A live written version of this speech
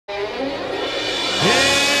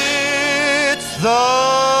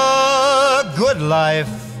the good life,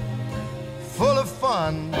 full of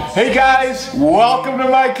fun. Hey guys, welcome to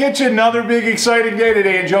my kitchen. Another big exciting day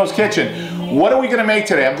today in Joe's kitchen. What are we gonna make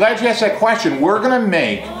today? I'm glad you asked that question. We're gonna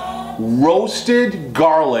make roasted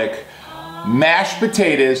garlic mashed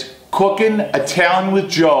potatoes, cooking Italian with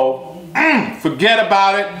Joe. Forget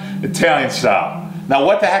about it, Italian style. Now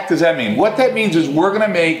what the heck does that mean? What that means is we're gonna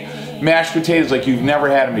make mashed potatoes like you've never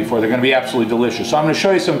had them before. They're gonna be absolutely delicious. So I'm gonna show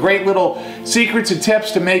you some great little secrets and tips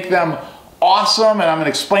to make them awesome, and I'm gonna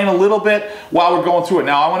explain a little bit while we're going through it.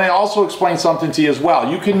 Now I wanna also explain something to you as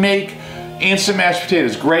well. You can make instant mashed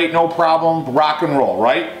potatoes, great, no problem, rock and roll,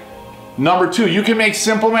 right? Number two, you can make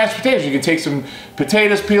simple mashed potatoes. You can take some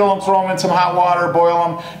potatoes, peel them, throw them in some hot water, boil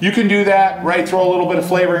them. You can do that, right? Throw a little bit of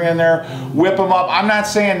flavoring in there, whip them up. I'm not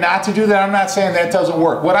saying not to do that. I'm not saying that doesn't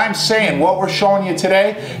work. What I'm saying, what we're showing you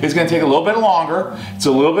today is going to take a little bit longer. It's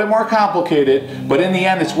a little bit more complicated, but in the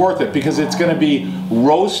end, it's worth it because it's going to be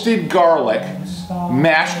roasted garlic,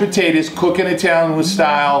 mashed potatoes, cooking Italian with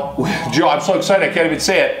style. Joe, I'm so excited I can't even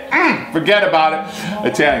say it. Forget about it.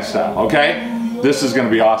 Italian style, okay? This is going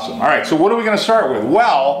to be awesome. All right, so what are we going to start with?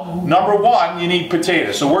 Well, number one, you need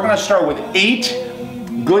potatoes. So we're going to start with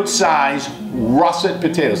 8 good size russet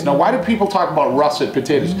potatoes. Now, why do people talk about russet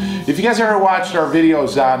potatoes? If you guys ever watched our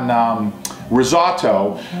videos on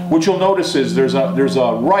risotto, what you'll notice is there's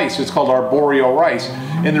a rice, it's called arborio rice,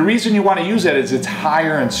 and the reason you want to use that is it's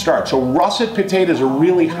higher in starch. So russet potatoes are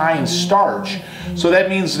really high in starch, so that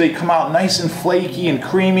means they come out nice and flaky and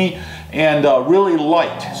creamy and really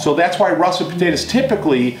light. So that's why russet potatoes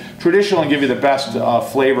typically, traditionally give you the best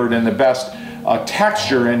flavored and the best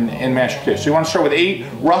texture in mashed potatoes. So you want to start with 8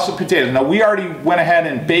 russet potatoes. Now we already went ahead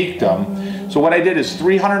and baked them. So what I did is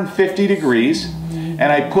 350 degrees,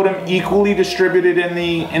 and I put them equally distributed in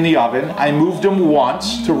the oven. I moved them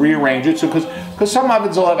once to rearrange it, so because some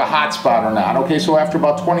ovens will have a hot spot or not. Okay, so after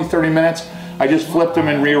about 20-30 minutes, I just flipped them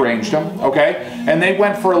and rearranged them, okay? And they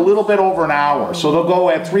went for a little bit over an hour. So they'll go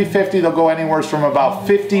at 350, they'll go anywhere from about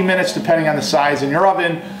 50 minutes, depending on the size in your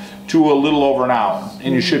oven, to a little over an hour,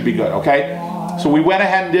 and you should be good, okay? So we went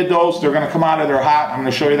ahead and did those. They're gonna come out of there hot. I'm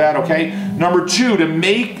gonna show you that, okay? Number two, to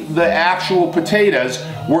make the actual potatoes,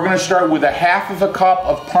 we're gonna start with 1/2 cup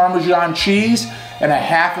of Parmesan cheese and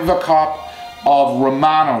 1/2 cup of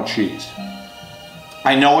Romano cheese.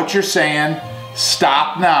 I know what you're saying.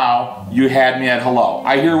 Stop now, you had me at hello.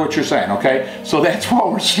 I hear what you're saying, okay? So that's what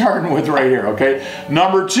we're starting with right here, okay?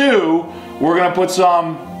 Number two, we're gonna put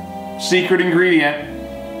some secret ingredient.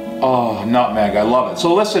 Oh, nutmeg, I love it.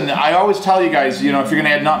 So listen, I always tell you guys, you know, if you're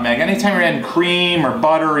gonna add nutmeg, anytime you're adding cream or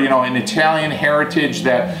butter, you know, in Italian heritage,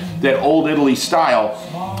 that old Italy style,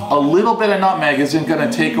 a little bit of nutmeg isn't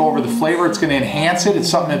gonna take over the flavor, it's gonna enhance it, it's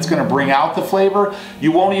something that's gonna bring out the flavor.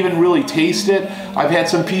 You won't even really taste it. I've had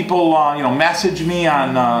some people, you know, message me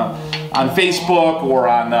on Facebook or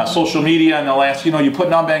on social media, and they'll ask, you know, you put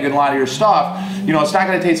nutmeg in a lot of your stuff, you know, it's not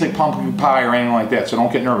gonna taste like pumpkin pie or anything like that, so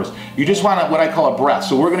don't get nervous. You just want what I call a breath.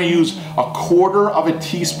 So we're gonna use 1/4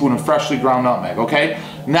 teaspoon of freshly ground nutmeg, okay?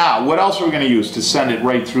 Now, what else are we gonna use to send it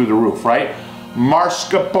right through the roof, right?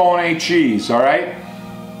 Mascarpone cheese, all right?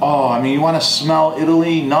 Oh, I mean, you want to smell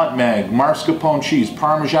Italy, nutmeg, mascarpone cheese,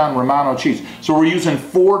 Parmesan Romano cheese. So we're using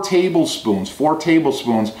 4 tablespoons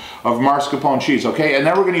of mascarpone cheese, okay? And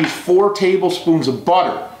then we're going to use 4 tablespoons of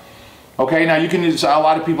butter. Okay, now you can use, a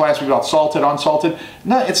lot of people ask me about salted, unsalted.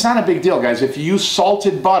 No, it's not a big deal, guys. If you use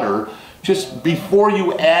salted butter, just before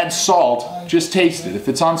you add salt, just taste it. If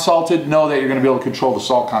it's unsalted, know that you're going to be able to control the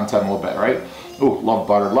salt content a little bit, right? Ooh, love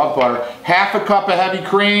butter, love butter. 1/2 cup of heavy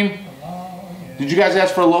cream. Did you guys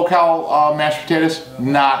ask for low-cal mashed potatoes?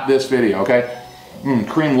 Not this video, okay?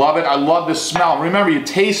 Cream, love it. I love the smell. Remember, you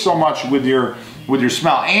taste so much with your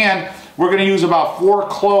smell. And we're gonna use about 4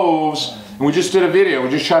 cloves, and we just did a video, we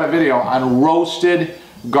just shot a video on roasted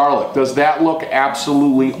garlic. Does that look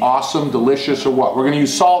absolutely awesome, delicious, or what? We're gonna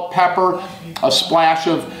use salt, pepper, a splash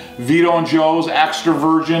of Vito and Joe's extra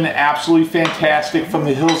virgin, absolutely fantastic, from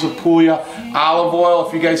the hills of Puglia. Olive oil,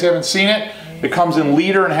 if you guys haven't seen it. It comes in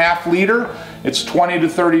liter and half liter. It's $20 to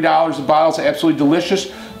 $30 a bottle. It's absolutely delicious.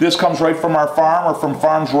 This comes right from our farm, or from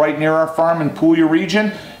farms right near our farm in Puglia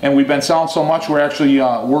region. And we've been selling so much, we're actually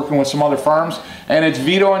working with some other farms. And it's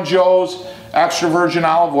Vito and Joe's extra virgin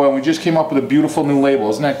olive oil. We just came up with a beautiful new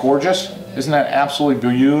label. Isn't that gorgeous? Isn't that absolutely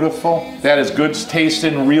beautiful? That is good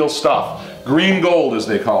tasting, real stuff. Green gold, as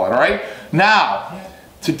they call it, all right? Now,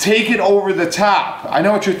 to take it over the top, I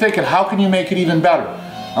know what you're thinking, how can you make it even better?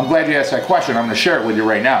 I'm glad you asked that question. I'm going to share it with you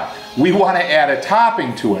right now. We want to add a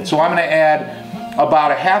topping to it. So I'm going to add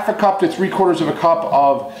about 1/2 cup to 3/4 cup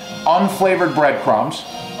of unflavored breadcrumbs.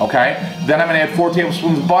 okay? Then I'm gonna add 4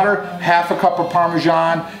 tablespoons of butter, half a cup of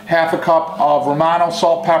Parmesan, half a cup of Romano,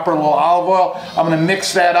 salt, pepper, a little olive oil. I'm gonna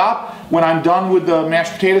mix that up. When I'm done with the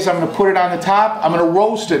mashed potatoes, I'm gonna put it on the top. I'm gonna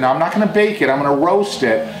roast it. Now, I'm not gonna bake it, I'm gonna roast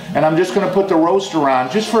it. And I'm just gonna put the roaster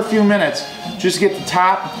on just for a few minutes, just to get the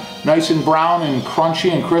top nice and brown and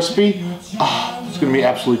crunchy and crispy. Oh, it's gonna be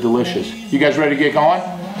absolutely delicious. You guys ready to get going?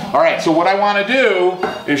 All right, so what I wanna do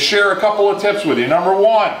is share a couple of tips with you. Number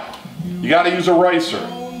one, you gotta use a ricer.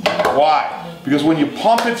 Why? Because when you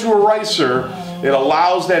pump it through a ricer, it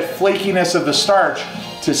allows that flakiness of the starch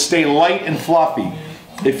to stay light and fluffy.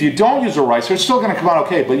 If you don't use a ricer, it's still going to come out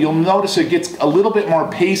okay, but you'll notice it gets a little bit more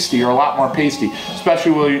pasty, or a lot more pasty,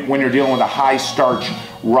 especially when you're dealing with a high starch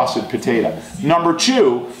russet potato. Number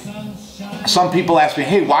two, some people ask me,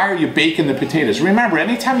 hey, why are you baking the potatoes? Remember,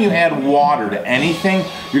 anytime you add water to anything,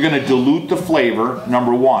 you're going to dilute the flavor,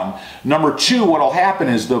 number one. Number two, what will happen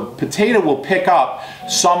is the potato will pick up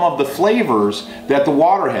some of the flavors that the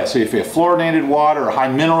water has. So if you have fluorinated water or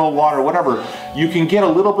high mineral water or whatever, you can get a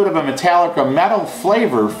little bit of a metallic or metal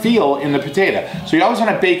feel in the potato. So you always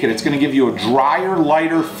want to bake it. It's going to give you a drier,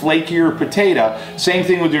 lighter, flakier potato. Same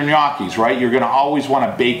thing with your gnocchis, right? You're going to always want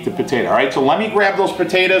to bake the potato, all right? So let me grab those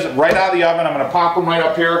potatoes right out of the oven. I'm going to pop them right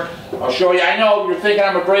up here. I'll show you. I know you're thinking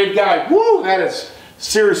I'm a brave guy. Woo, that is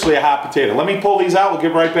seriously a hot potato. Let me pull these out. We'll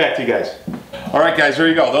get right back to you guys. All right, guys, there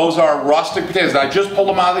you go. Those are rustic potatoes. I just pulled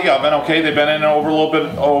them out of the oven, okay? They've been in a little bit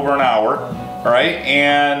over an hour, all right?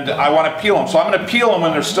 And I want to peel them. So I'm going to peel them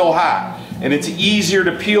when they're still hot. And it's easier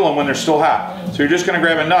to peel them when they're still hot. So you're just going to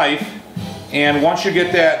grab a knife, and once you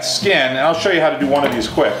get that skin, and I'll show you how to do one of these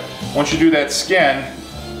quick. Once you do that skin,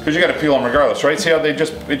 because you got to peel them regardless, right? See how it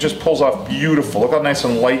just pulls off beautiful. Look how nice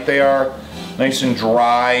and light they are. Nice and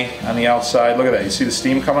dry on the outside. Look at that. You see the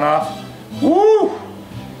steam coming off? Woo!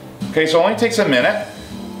 Okay, so it only takes a minute.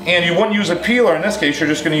 And you wouldn't use a peeler in this case, you're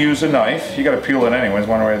just going to use a knife. You got to peel it anyways,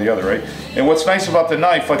 one way or the other, right? And what's nice about the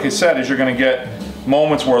knife, like I said, is you're going to get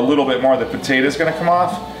moments where a little bit more of the potato is going to come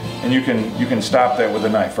off, and you can stop that with a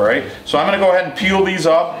knife, all right? So I'm going to go ahead and peel these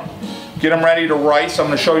up, get them ready to rice. I'm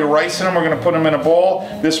going to show you ricing them. We're going to put them in a bowl.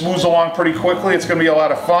 This moves along pretty quickly. It's going to be a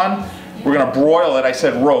lot of fun. We're going to broil it. I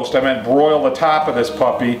said roast. I meant broil the top of this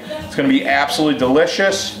puppy. It's going to be absolutely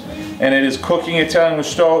delicious. And it is Cooking Italian with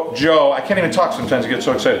Joe. I can't even talk sometimes, I get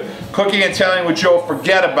so excited. Cooking Italian with Joe,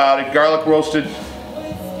 forget about it. Garlic roasted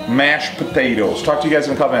mashed potatoes. Talk to you guys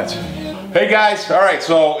in a couple minutes. Hey guys, all right,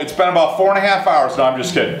 so it's been about 4.5 hours. No, I'm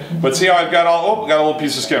just kidding. But see how I've got got a little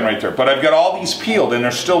piece of skin right there. But I've got all these peeled and they're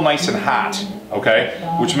still nice and hot, okay?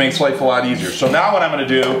 Which makes life a lot easier. So now what I'm gonna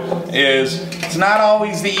do is, it's not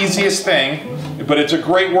always the easiest thing, but it's a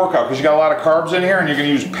great workout because you got a lot of carbs in here, and you're going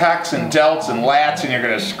to use pecs and delts and lats, and you're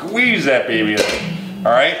going to squeeze that baby in.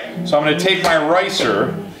 All right? So I'm going to take my ricer,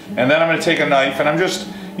 and then I'm going to take a knife, and I'm just,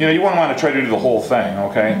 you know, you wouldn't want to try to do the whole thing,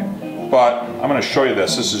 okay? But I'm going to show you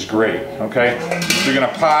this. This is great, okay? So you're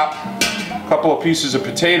going to pop a couple of pieces of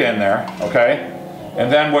potato in there, okay?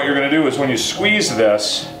 And then what you're going to do is when you squeeze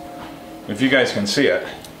this, if you guys can see it,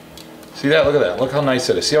 see that? Look at that. Look how nice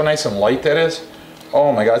it is. See how nice and light that is?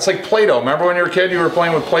 Oh my God, it's like Play-Doh. Remember when you were a kid, you were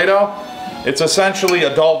playing with Play-Doh? It's essentially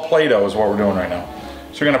adult Play-Doh is what we're doing right now.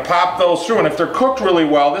 So you're gonna pop those through, and if they're cooked really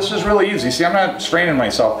well, this is really easy. See, I'm not straining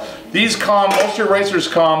myself. These come, most of your ricers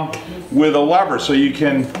come with a lever, so you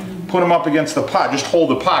can put them up against the pot. Just hold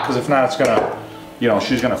the pot, because if not, it's gonna, you know,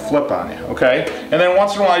 she's gonna flip on you, okay? And then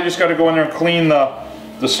once in a while, you just gotta go in there and clean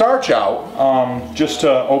the starch out, just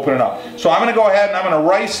to open it up. So I'm gonna go ahead and I'm gonna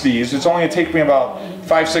rice these. It's only gonna take me about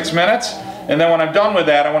 5-6 minutes. And then when I'm done with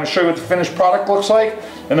that, I want to show you what the finished product looks like,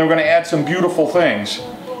 and then we're going to add some beautiful things.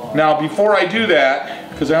 Now, before I do that,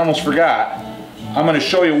 because I almost forgot, I'm going to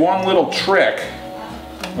show you one little trick,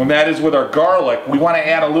 and that is with our garlic. We want to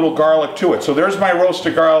add a little garlic to it. So there's my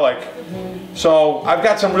roasted garlic. So I've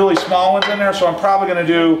got some really small ones in there, so I'm probably going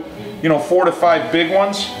to do, you know, 4 to 5 big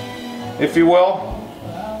ones, if you will,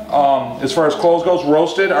 as far as cloves goes,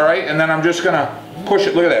 roasted, all right? And then I'm just going to push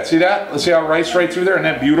it. Look at that. See that? Let's see how it riced right through there. Isn't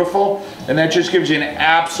that beautiful? And that just gives you an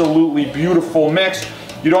absolutely beautiful mix.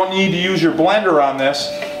 You don't need to use your blender on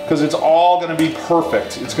this because it's all going to be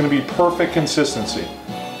perfect. It's going to be perfect consistency.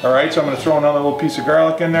 All right, so I'm going to throw another little piece of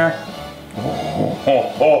garlic in there.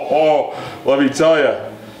 Let me tell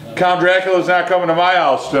you, Count Dracula's not coming to my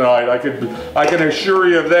house tonight. I can assure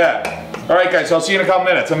you of that. All right, guys, I'll see you in a couple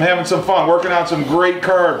minutes. I'm having some fun working on some great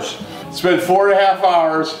carbs. It's been 4.5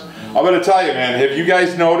 hours. I'm going to tell you, man, have you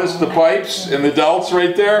guys noticed the pipes and the delts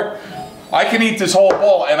right there? I can eat this whole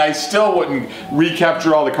bowl and I still wouldn't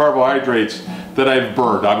recapture all the carbohydrates that I've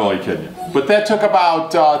burned. I'm only kidding you. But that took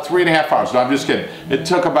about 3.5 hours. No, I'm just kidding. It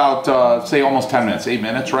took about, say, almost 10 minutes, 8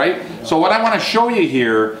 minutes, right? So what I want to show you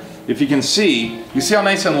here, if you can see, you see how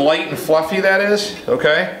nice and light and fluffy that is?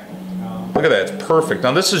 Okay? Look at that, it's perfect.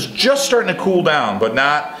 Now this is just starting to cool down, but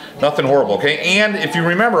nothing horrible, okay? And if you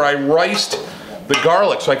remember, I riced the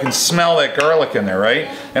garlic so I can smell that garlic in there, right?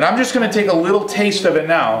 And I'm just gonna take a little taste of it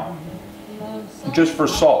now, just for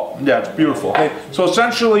salt. Yeah, it's beautiful. Okay, so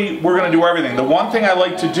essentially we're gonna do everything. The one thing I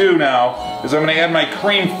like to do now is I'm gonna add my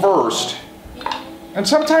cream first. And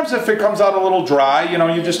sometimes if it comes out a little dry, you know,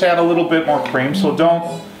 you just add a little bit more cream, so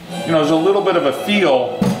don't, you know, there's a little bit of a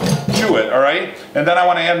feel to it, all right? And then I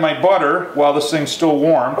wanna add my butter while this thing's still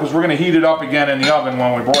warm, because we're gonna heat it up again in the oven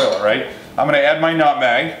when we broil it, right? I'm gonna add my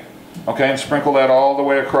nutmeg, okay, and sprinkle that all the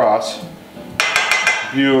way across.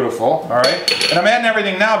 Beautiful, all right? And I'm adding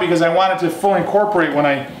everything now because I want it to fully incorporate when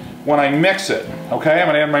I mix it, okay? I'm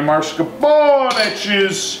gonna add my mascarpone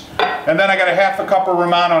cheese, and then I got a half a cup of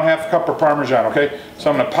Romano and half a cup of Parmesan, okay? So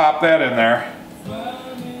I'm gonna pop that in there.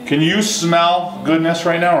 Can you smell goodness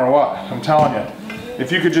right now or what? I'm telling you.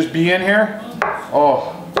 If you could just be in here,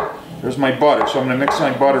 oh, there's my butter. So I'm gonna mix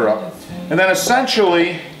my butter up. And then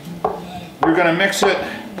essentially, you're gonna mix it.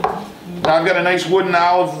 Now I've got a nice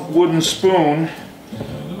wooden spoon,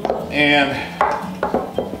 and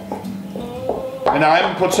I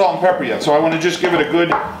haven't put salt and pepper yet, so I want to just give it a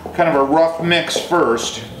good kind of a rough mix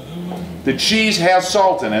first. The cheese has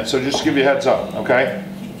salt in it, so just give you a heads up, okay?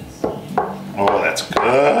 Oh, that's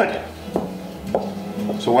good.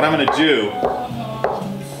 So what I'm going to do,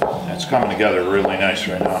 it's coming together really nice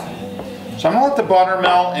right now. So I'm going to let the butter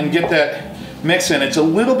melt and get that mix in. It's a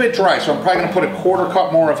little bit dry, so I'm probably going to put a 1/4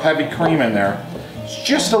 cup more of heavy cream in there. It's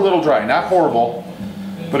just a little dry, not horrible.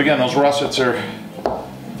 But again, those russets are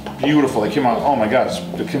beautiful. They came out, oh my God,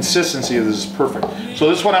 the consistency of this is perfect. So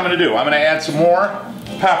this is what I'm gonna do. I'm gonna add some more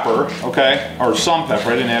pepper, okay? Or some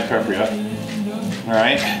pepper, I didn't add pepper yet. All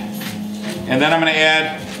right. And then I'm gonna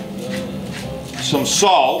add some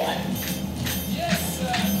salt.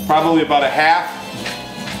 Probably about a half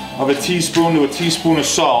of a teaspoon to a teaspoon of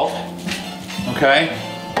salt. Okay?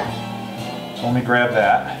 So let me grab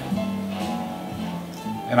that.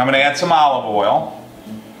 And I'm gonna add some olive oil.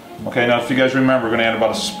 Okay, now if you guys remember, we're going to add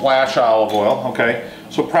about a splash of olive oil, okay?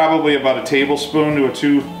 So probably about a tablespoon to a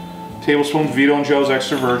 2 tablespoons Vito and Joe's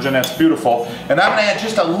extra virgin, that's beautiful. And I'm going to add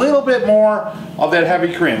just a little bit more of that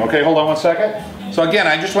heavy cream, okay? Hold on one second. So again,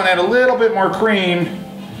 I just want to add a little bit more cream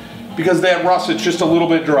because that russet's just a little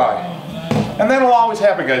bit dry. And that'll always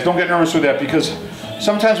happen, guys. Don't get nervous with that because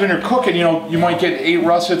sometimes when you're cooking, you know, you might get 8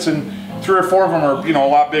 russets and 3 or 4 of them are, you know, a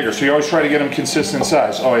lot bigger. So you always try to get them consistent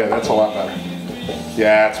size. Oh yeah, that's a lot better.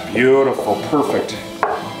 Yeah, it's beautiful, perfect.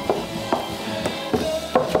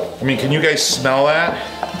 I mean, can you guys smell that?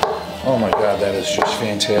 Oh my God, that is just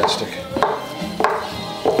fantastic.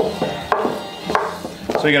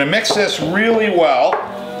 So you're gonna mix this really well.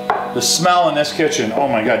 The smell in this kitchen, oh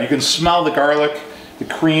my God, you can smell the garlic, the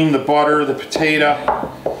cream, the butter, the potato.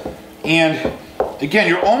 And again,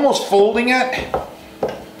 you're almost folding it.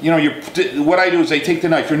 You know, what I do is I take the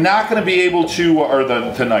knife. You're not going to be able to, or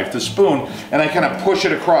the knife, the spoon, and I kind of push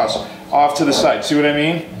it across off to the side. See what I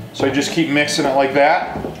mean? So I just keep mixing it like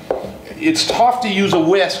that. It's tough to use a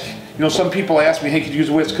whisk. You know, some people ask me, hey, could you use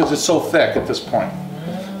a whisk? Because it's so thick at this point.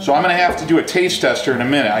 So I'm going to have to do a taste tester in a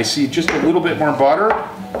minute. I see just a little bit more butter.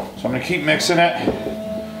 So I'm going to keep mixing it.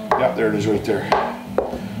 Yep, there it is right there.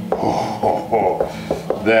 Oh,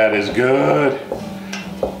 that is good.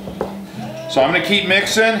 So I'm going to keep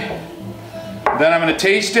mixing, then I'm going to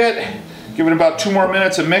taste it, give it about 2 more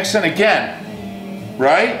minutes of mixing again,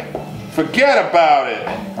 right? Forget about it.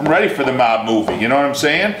 I'm ready for the mob movie, you know what I'm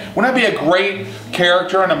saying? Wouldn't that be a great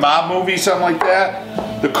character in a mob movie, something like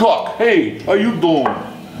that? The cook, hey, how you doing?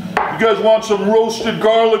 You guys want some roasted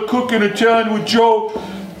garlic cooking Italian with Joe?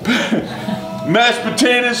 Mashed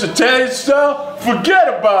potatoes, Italian style? Forget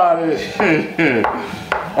about it.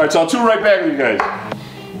 All right, so I'll tune right back with you guys.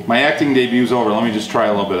 My acting debute's over. Let me just try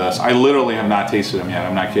a little bit of this. I literally have not tasted them yet.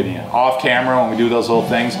 I'm not kidding you. Off camera, when we do those little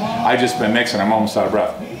things, I've just been mixing. I'm almost out of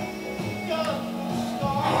breath.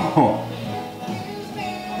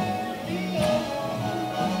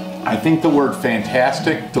 I think the word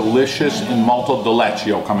fantastic, delicious, and molto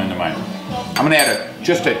deleccio come into mind. I'm going to add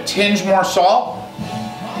just a tinge more salt,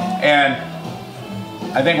 and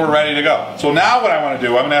I think we're ready to go. So now what I want to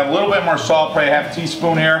do, I'm going to add a little bit more salt, probably half a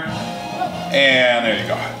teaspoon here. And there you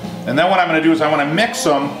go. And then what I'm going to do is I want to mix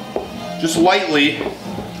them just lightly,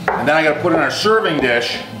 and then I got to put it in our serving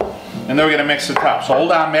dish, and then we're going to mix the top. So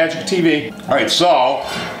hold on, Magic TV. All right, so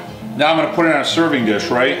now I'm going to put it in a serving dish,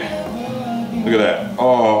 right? Look at that.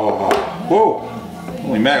 Oh, whoa.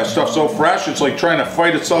 Holy man, this stuff's so fresh, it's like trying to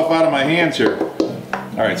fight itself out of my hands here.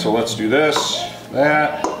 Alright, so let's do this,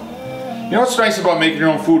 that. You know what's nice about making your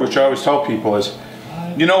own food, which I always tell people, is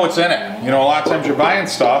you know what's in it. You know, a lot of times you're buying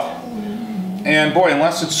stuff, and boy,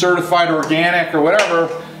 unless it's certified organic or whatever,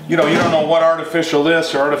 you know, you don't know what artificial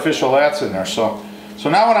this or artificial that's in there. So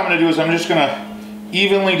now what I'm going to do is I'm just going to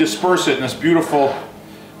evenly disperse it in this beautiful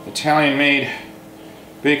Italian-made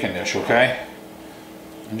baking dish, okay?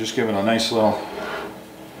 And just give it a nice little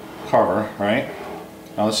cover, right?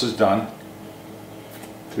 Now this is done.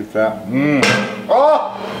 Too fat.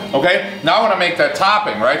 Oh! Okay, now I want to make that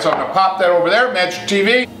topping, right? So I'm going to pop that over there, Magic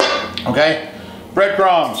TV. Okay,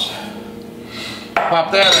 breadcrumbs.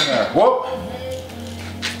 Pop that in there. Whoop.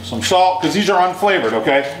 Some salt, because these are unflavored,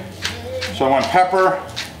 okay? So I want pepper.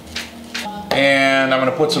 And I'm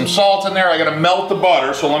going to put some salt in there. I got to melt the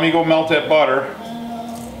butter, so let me go melt that butter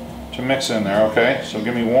to mix in there, okay? So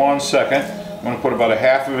give me 1 second. I'm going to put about a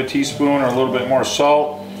half of a teaspoon or a little bit more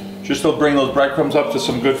salt, just to bring those breadcrumbs up to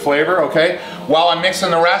some good flavor, okay? While I'm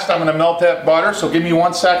mixing the rest, I'm going to melt that butter, so give me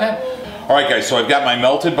 1 second. All right, guys, so I've got my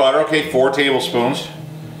melted butter, okay, 4 tablespoons,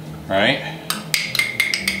 right?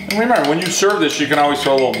 And remember, when you serve this, you can always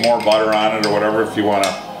throw a little more butter on it or whatever if you want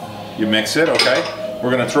to, you mix it, okay?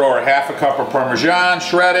 We're going to throw our half a cup of Parmesan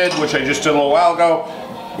shredded, which I just did a little while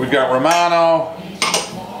ago. We've got Romano,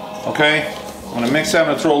 okay? I'm going to mix that. I'm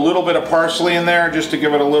going to throw a little bit of parsley in there just to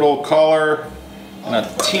give it a little color and a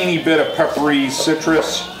teeny bit of peppery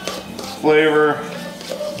citrus flavor.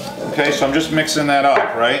 Okay, so I'm just mixing that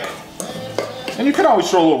up, right? And you can always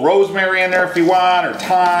throw a little rosemary in there if you want, or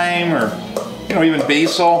thyme, or, you know, even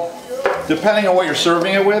basil. Depending on what you're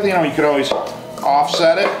serving it with, you know, you could always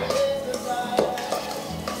offset it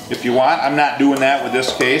if you want. I'm not doing that with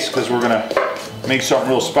this case because we're going to make something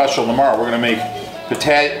real special tomorrow. We're going to make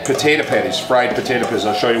potato patties, fried potato patties.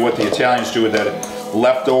 I'll show you what the Italians do with that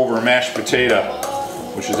leftover mashed potato,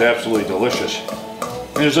 which is absolutely delicious.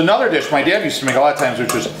 And there's another dish my dad used to make a lot of times,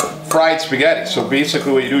 which is fried spaghetti. So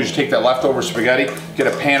basically what you do is you take that leftover spaghetti, get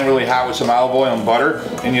a pan really hot with some olive oil and butter,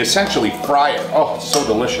 and you essentially fry it. Oh, it's so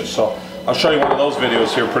delicious. So I'll show you one of those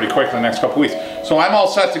videos here pretty quick in the next couple weeks. So I'm all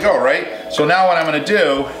set to go, right? So now what I'm going to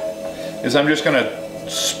do is I'm just going to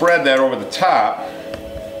spread that over the top.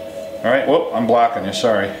 All right, whoop, I'm blocking you,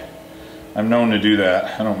 sorry. I'm known to do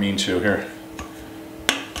that. I don't mean to. Here.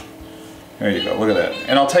 There you go, look at that.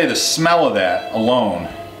 And I'll tell you, the smell of that alone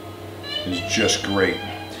is just great.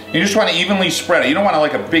 You just want to evenly spread it. You don't want to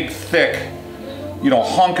like a big, thick, you know,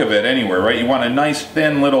 hunk of it anywhere, right? You want a nice,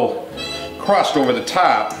 thin little crust over the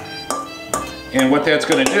top. And what that's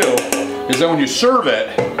going to do is that when you serve it,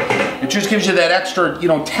 it just gives you that extra, you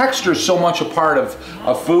know, texture is so much a part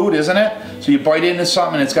of food, isn't it? So you bite into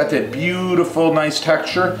something and it's got that beautiful, nice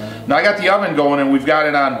texture. Now I got the oven going and we've got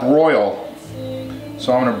it on broil.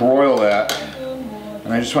 So I'm going to broil that.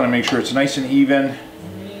 And I just want to make sure it's nice and even.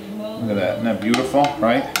 Look at that, isn't that beautiful,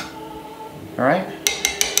 right? All right?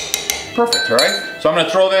 Perfect, all right? So I'm going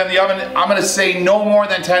to throw that in the oven. I'm going to say no more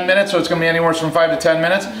than 10 minutes, so it's going to be anywhere from 5 to 10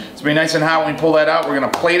 minutes. It's going to be nice and hot when we pull that out. We're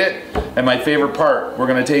going to plate it, and my favorite part, we're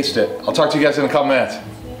going to taste it. I'll talk to you guys in a couple minutes.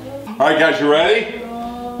 All right, guys, you ready?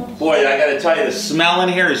 Boy, I got to tell you, the smell in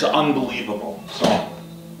here is unbelievable. So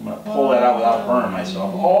I'm going to pull that out without burning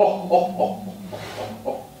myself.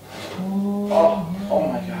 Oh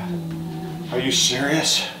my God. Are you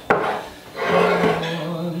serious?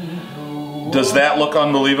 Does that look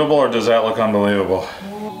unbelievable or does that look unbelievable?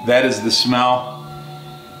 That is the smell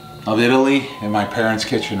of Italy in my parents'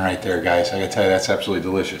 kitchen right there, guys. I gotta tell you, that's absolutely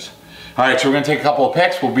delicious. All right, so we're gonna take a couple of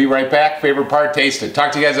picks. We'll be right back. Favorite part, taste it.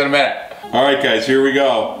 Talk to you guys in a minute. All right, guys, here we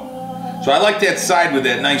go. So I like that side with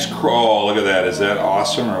that nice crawl. Look at that. Is that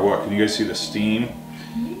awesome or what? Can you guys see the steam?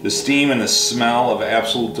 The steam and the smell of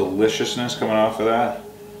absolute deliciousness coming off of that.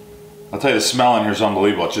 I'll tell you, the smell in here is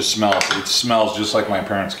unbelievable. It just smells. It smells just like my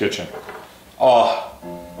parents' kitchen. Oh,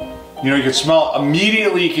 you know, you can smell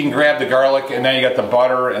immediately. You can grab the garlic, and then you got the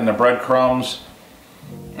butter and the breadcrumbs,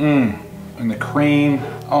 and the cream.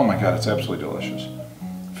 Oh my God, it's absolutely delicious.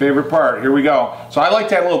 Favorite part. Here we go. So I like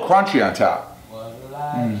that little crunchy on top.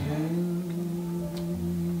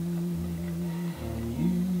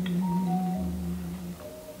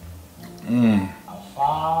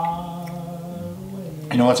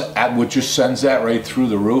 You know what just sends that right through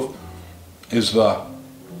the roof is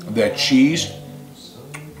that cheese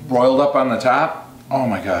broiled up on the top. Oh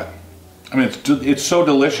my God. I mean, it's so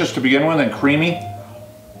delicious to begin with and creamy,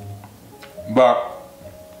 but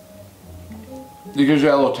it gives you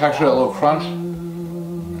that little texture, that little crunch.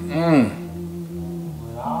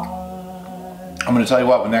 I'm gonna tell you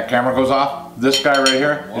what, when that camera goes off, this guy right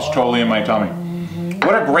here is totally in my tummy.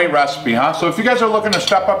 What a great recipe, huh? So if you guys are looking to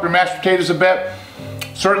step up your mashed potatoes a bit,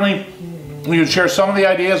 certainly you can share some of the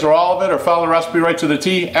ideas or all of it or follow the recipe right to the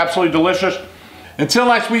T. Absolutely delicious. Until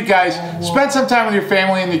next week, guys, spend some time with your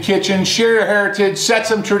family in the kitchen, share your heritage, set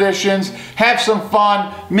some traditions, have some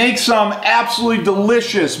fun, make some absolutely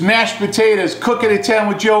delicious mashed potatoes, cook it at 10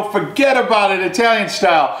 with Joe, forget about it, Italian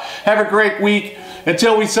style. Have a great week.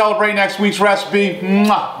 Until we celebrate next week's recipe,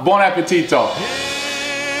 mwah, buon appetito.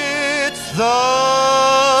 It's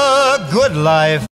the good life.